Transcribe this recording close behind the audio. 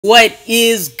What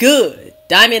is good?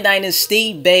 Diamond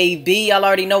Dynasty, baby. Y'all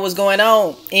already know what's going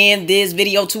on in this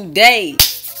video today.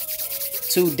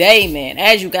 Man,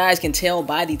 as you guys can tell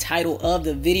by the title of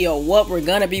the video, what we're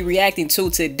gonna be reacting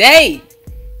to today.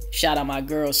 Shout out my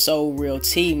girl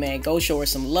SOREAL, man. Go show her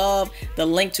some love. The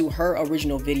link to her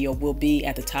original video will be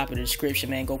at the top of the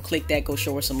description, man. Go click that. Go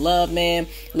show her some love, man.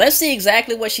 Let's see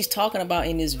exactly what she's talking about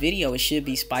in this video. It should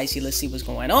be spicy. Let's see what's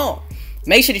going on.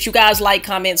 Make sure that you guys like,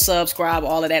 comment, subscribe,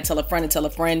 all of that. Tell a friend and tell a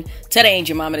friend. Tell the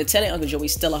angel mama to tell it Uncle Joey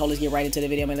still a hoe. Let's get right into the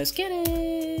video, man. Let's get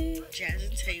it. Jazz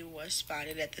and Tay was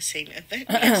spotted at the same event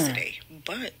yesterday,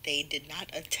 but they did not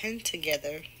attend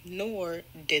together, nor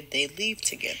did they leave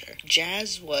together.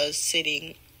 Jazz was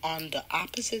sitting on the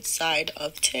opposite side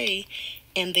of Tay,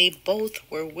 and they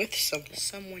both were with someone.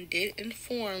 Someone did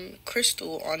inform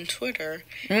Crystal on Twitter,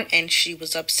 and she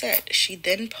was upset. She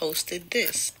then posted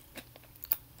this.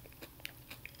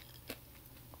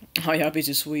 Oh, y'all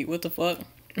bitches sweet. What the fuck?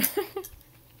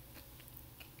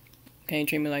 Can't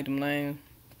treat me like them lame.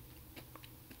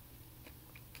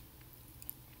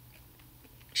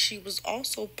 She was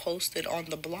also posted on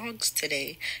the blogs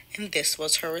today, and this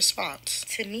was her response.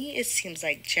 To me, it seems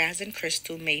like Jazz and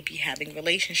Crystal may be having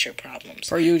relationship problems.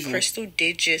 Per usual. Crystal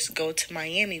did just go to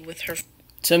Miami with her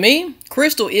To me,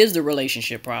 Crystal is the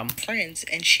relationship problem. friends,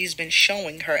 and she's been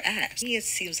showing her ass. To me, it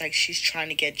seems like she's trying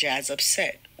to get Jazz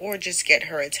upset or just get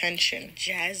her attention.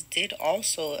 Jazz did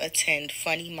also attend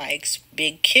Funny Mike's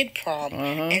big kid prom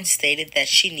and stated that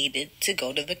she needed to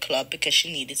go to the club because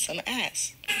she needed some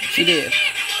ass. She did.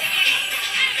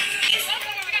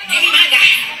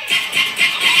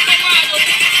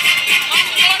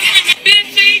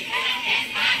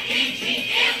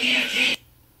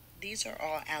 These are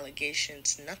all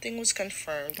allegations. Nothing was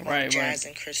confirmed on Jazz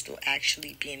and Crystal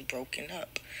actually being broken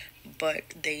up.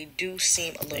 But they do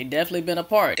seem a little... They definitely been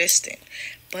apart. ...distant.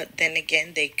 But then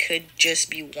again, they could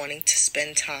just be wanting to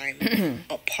spend time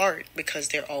apart because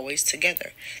they're always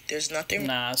together. There's nothing...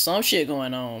 Nah, some shit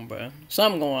going on, bro.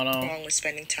 Something going on. ...wrong with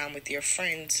spending time with your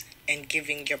friends and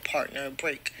giving your partner a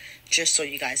break just so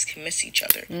you guys can miss each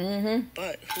other.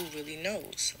 But who really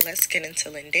knows? Let's get into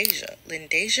Lyndeja.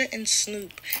 Lyndeja and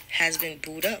Snoop has been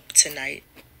booed up tonight.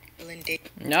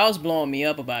 Y'all was blowing me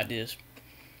up about this.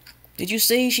 Did you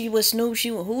see she was Snoop?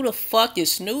 Who the fuck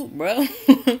is Snoop, bro?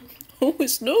 Who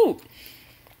is Snoop?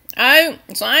 So I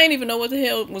didn't even know what the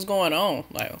hell was going on.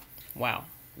 Like, wow.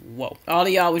 Whoa. All of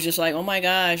y'all was just like, oh my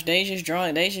gosh, Deja's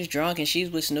drunk, and she's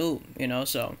with Snoop, you know,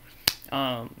 so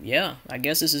yeah, I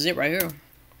guess this is it right here.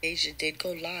 Lyndeja did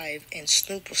go live and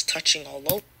Snoop was touching all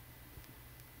over.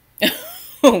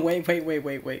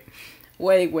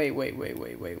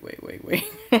 Wait.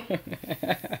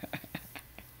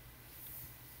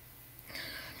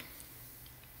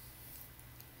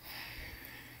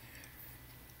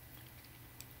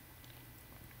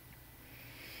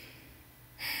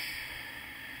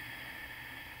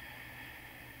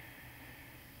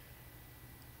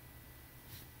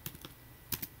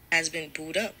 Has been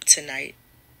booed up tonight.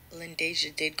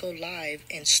 Lyndeja did go live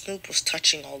and Snoop was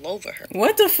touching all over her.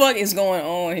 What the fuck is going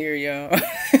on here, y'all?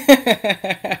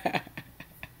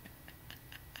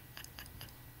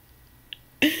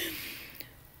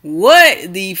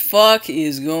 What the fuck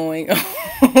is going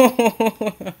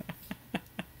on?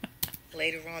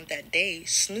 Later on that day,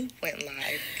 Snoop went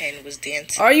live and was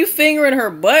dancing. Are you fingering her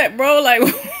butt, bro? Like,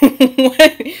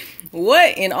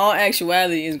 what in all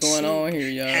actuality is going on here,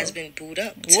 y'all? Has been booed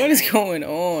up tonight. What is going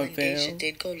on, Lyndeja fam?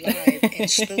 did go live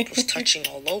and Snoop was touching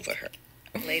all over her.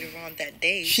 Later on that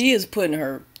day, She is putting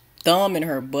her thumb in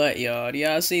her butt, y'all. Do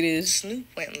y'all see this? Snoop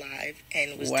went live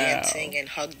and was dancing and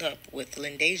hugged up with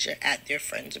Lyndeja at their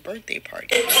friend's birthday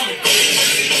party.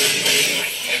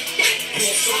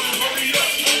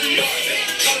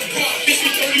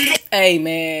 Hey,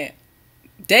 man.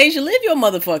 Deja, live your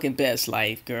motherfucking best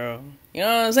life, girl. You know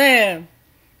what I'm saying?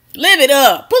 Live it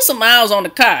up. Put some miles on the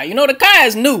car. You know, the car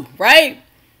is new, right?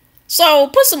 So,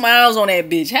 put some miles on that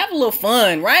bitch. Have a little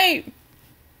fun, right?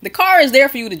 The car is there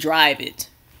for you to drive it.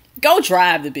 Go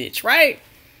drive the bitch, right?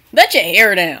 Let your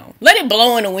hair down. Let it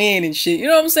blow in the wind and shit. You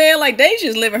know what I'm saying? Like,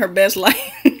 Deja's living her best life.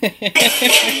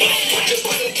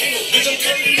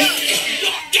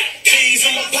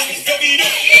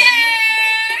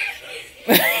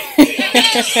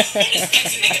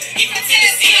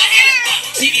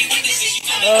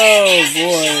 Oh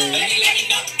boy,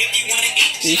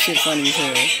 this shit funny as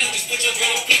hell.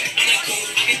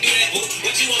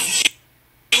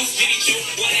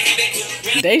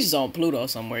 Deja's on Pluto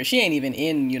somewhere. She ain't even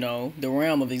in, you know, the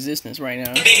realm of existence right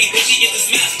now.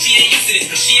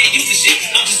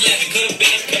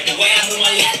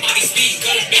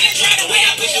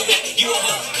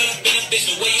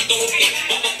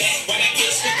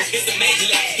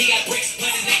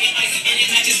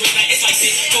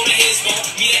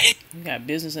 You got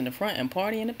business in the front and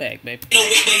party in the back, baby.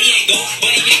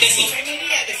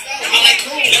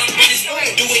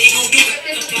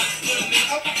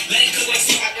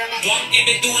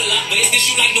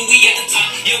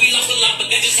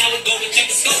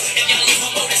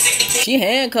 She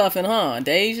handcuffing, huh?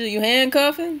 Deja, you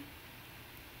handcuffing?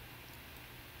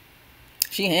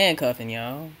 She handcuffing,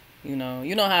 y'all. You know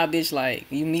how a bitch, like,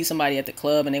 you meet somebody at the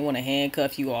club and they want to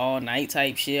handcuff you all night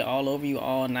type shit, all over you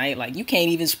all night. Like, you can't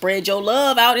even spread your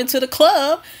love out into the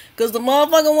club because the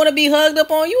motherfucker want to be hugged up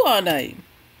on you all night.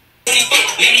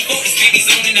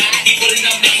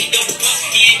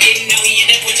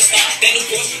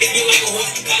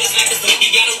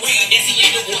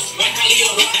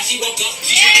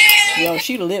 Yo,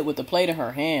 she lit with the plate in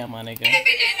her hand, my nigga.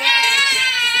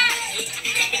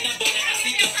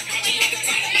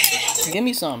 Give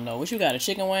me something, though. What you got, a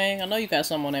chicken wing? I know you got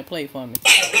something on that plate for me.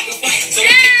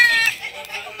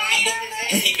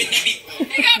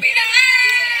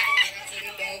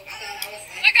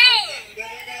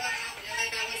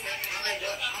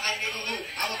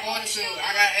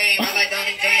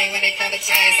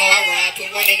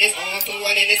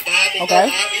 Okay.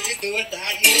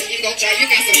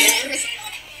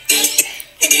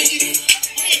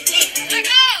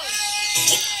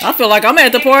 I feel like I'm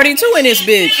at the party too in this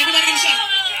bitch.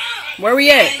 Where we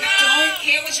at? I don't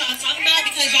care what y'all talking about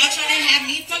because y'all trying to have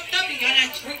me fucked up and y'all not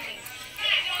drinking.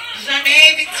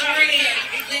 Janae, Victoria,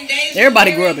 Lyndeja,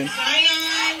 Everybody grubbing.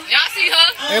 Y'all see her?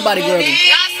 Everybody grubbing.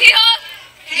 Y'all see her?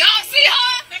 Y'all see her?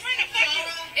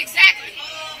 Exactly.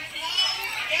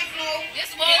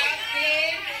 This one.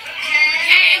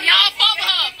 And y'all follow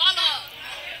her. Follow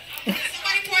her.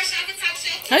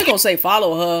 How you gonna say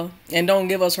follow her and don't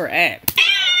give us her app?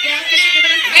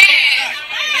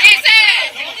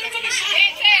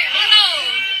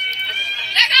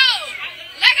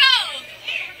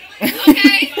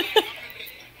 Okay.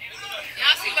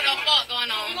 Y'all see what the fuck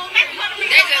going on.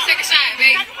 They just take a shot,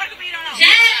 baby.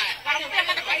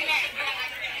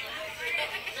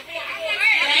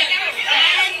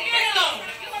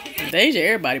 Deja,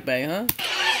 everybody bae, huh?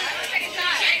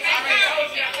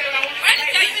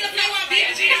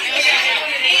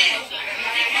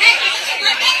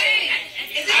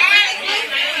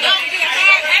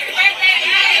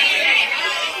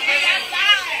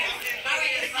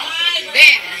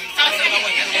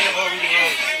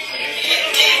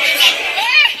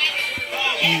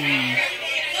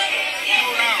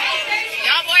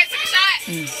 Y'all boys took a shot.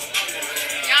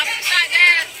 Y'all took a shot,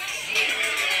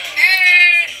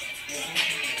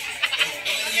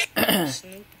 Jazz.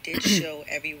 Snoop did show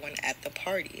everyone at the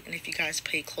party, and if you guys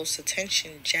pay close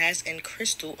attention, Jazz and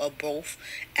Crystal are both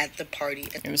at the party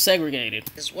It was segregated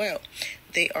as well.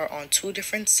 They are on two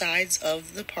different sides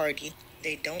of the party.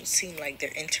 They don't seem like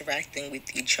they're interacting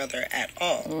with each other at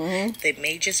all. They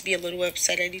may just be a little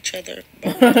upset at each other,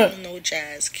 but we all know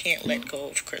Jazz can't let go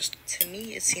of Crystal. To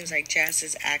me, it seems like Jazz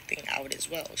is acting out as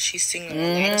well. She's singing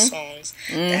a lot of songs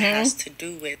that has to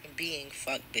do with being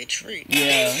fuck bitch free.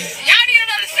 Yeah. Y'all need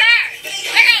another side.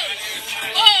 Let go.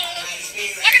 Oh,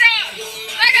 look it up.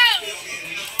 Let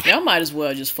go. Y'all might as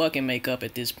well just fucking make up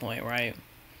at this point, right?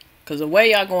 Because the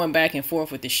way y'all going back and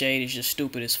forth with the shade is just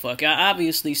stupid as fuck. Y'all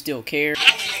obviously still care.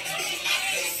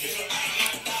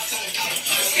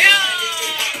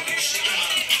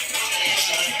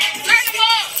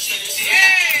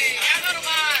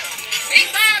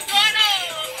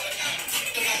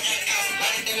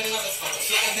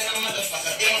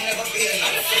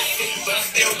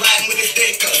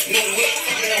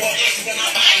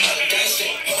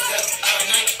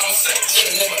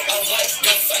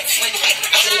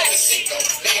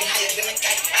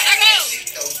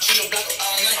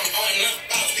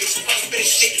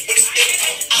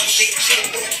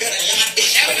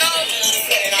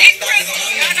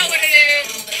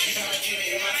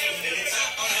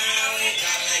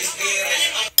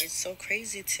 It's so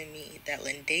crazy to me that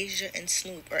Lyndeja and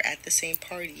Snoop are at the same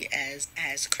party as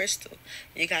Crystal.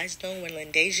 You guys know when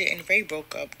Lyndeja and Ray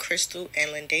broke up, Crystal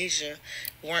and Lyndeja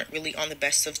weren't really on the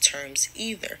best of terms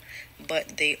either.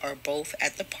 But they are both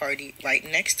at the party right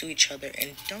next to each other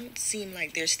and don't seem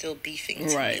like they're still beefing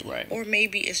to Right, me. right. Or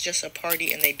maybe it's just a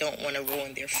party and they don't want to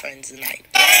ruin their friend's night.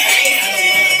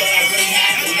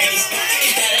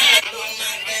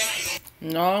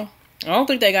 No, I don't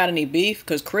think they got any beef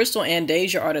because Crystal and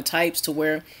Deja are the types to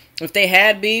where if they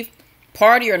had beef,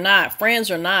 party or not, friends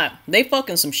or not, they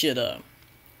fucking some shit up.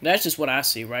 That's just what I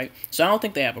see, right? So I don't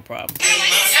think they have a problem.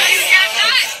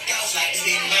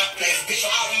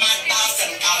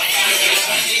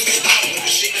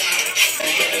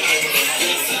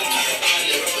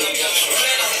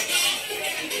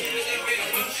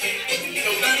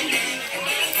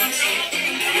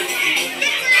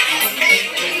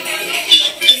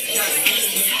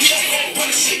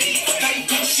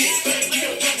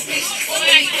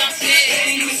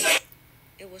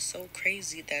 so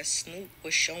crazy that Snoop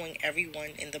was showing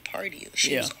everyone in the party.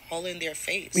 She Yeah. was all in their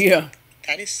face. Yeah.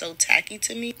 That is so tacky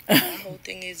to me. My whole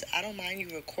thing is, I don't mind you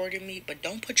recording me, but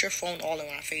don't put your phone all in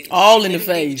my face. All in the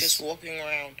Literally face. Just walking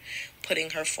around, putting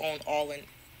her phone all in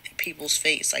people's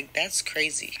face. Like, that's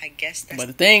crazy. I guess that's... But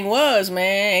the thing was,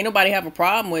 man, ain't nobody have a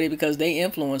problem with it because they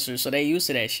influencers, so they used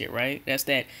to that shit, right? That's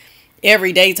that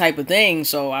everyday type of thing,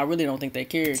 so I really don't think they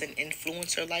cared. It's an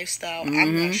influencer lifestyle.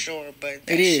 I'm not sure, but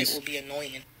that shit will be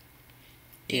annoying.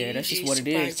 Yeah, that's just what it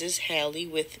is. Surprises Halle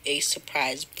with a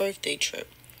surprise birthday trip.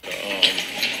 Gonna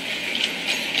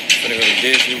go to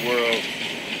Disney World.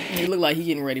 He look like he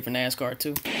getting ready for NASCAR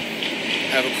too.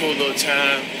 Have a cool little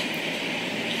time.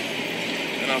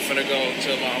 And I'm finna go to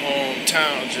my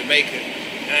hometown, Jamaica.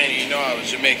 I didn't even know I was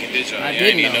Jamaican, did y'all? I didn't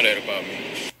didn't even know know that about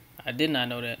me. I did not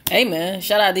know that. Hey man,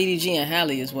 shout out DDG and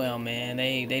Halle as well, man.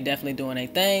 They definitely doing their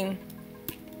thing.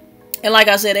 And like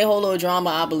I said, their whole little drama,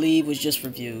 I believe, was just for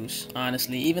views,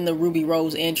 honestly. Even the Ruby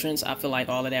Rose entrance, I feel like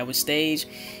all of that was staged.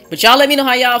 But y'all let me know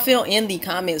how y'all feel in the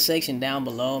comment section down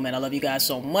below, man. I love you guys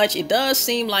so much. It does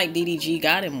seem like DDG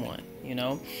got him one, you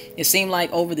know. It seemed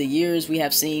like over the years, we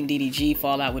have seen DDG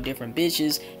fall out with different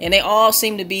bitches. And they all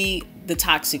seem to be the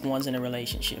toxic ones in a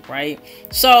relationship, right?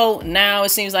 So now it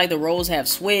seems like the roles have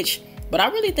switched. But I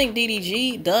really think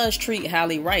DDG does treat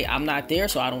Halle right. I'm not there,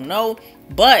 so I don't know.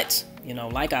 But... you know,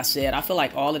 like I said, I feel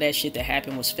like all of that shit that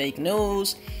happened was fake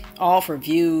news, all for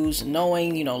views,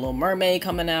 knowing, you know, Little Mermaid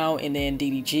coming out, and then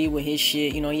DDG with his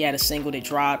shit. You know, he had a single that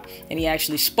dropped, and he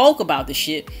actually spoke about the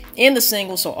shit in the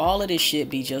single, so all of this shit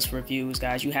be just for views,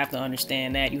 guys. You have to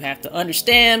understand that. You have to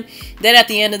understand that at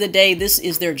the end of the day, this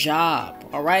is their job,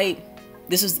 all right?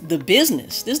 This is the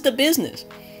business. This is the business.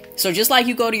 So just like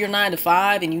you go to your 9 to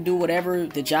 5 and you do whatever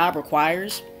the job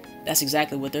requires, that's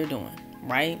exactly what they're doing.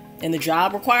 Right? And the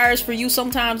job requires for you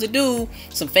sometimes to do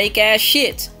some fake ass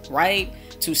shit, right?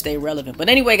 To stay relevant. But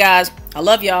anyway, guys, I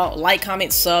love y'all. Like,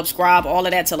 comment, subscribe, all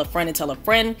of that. Tell a friend and tell a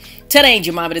friend. Tell the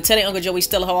Angel Mama to tell the Uncle Joey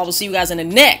still a hoe. I will see you guys in the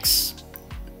next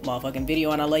motherfucking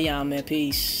video. And I love y'all, man.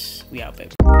 Peace. We out,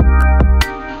 baby.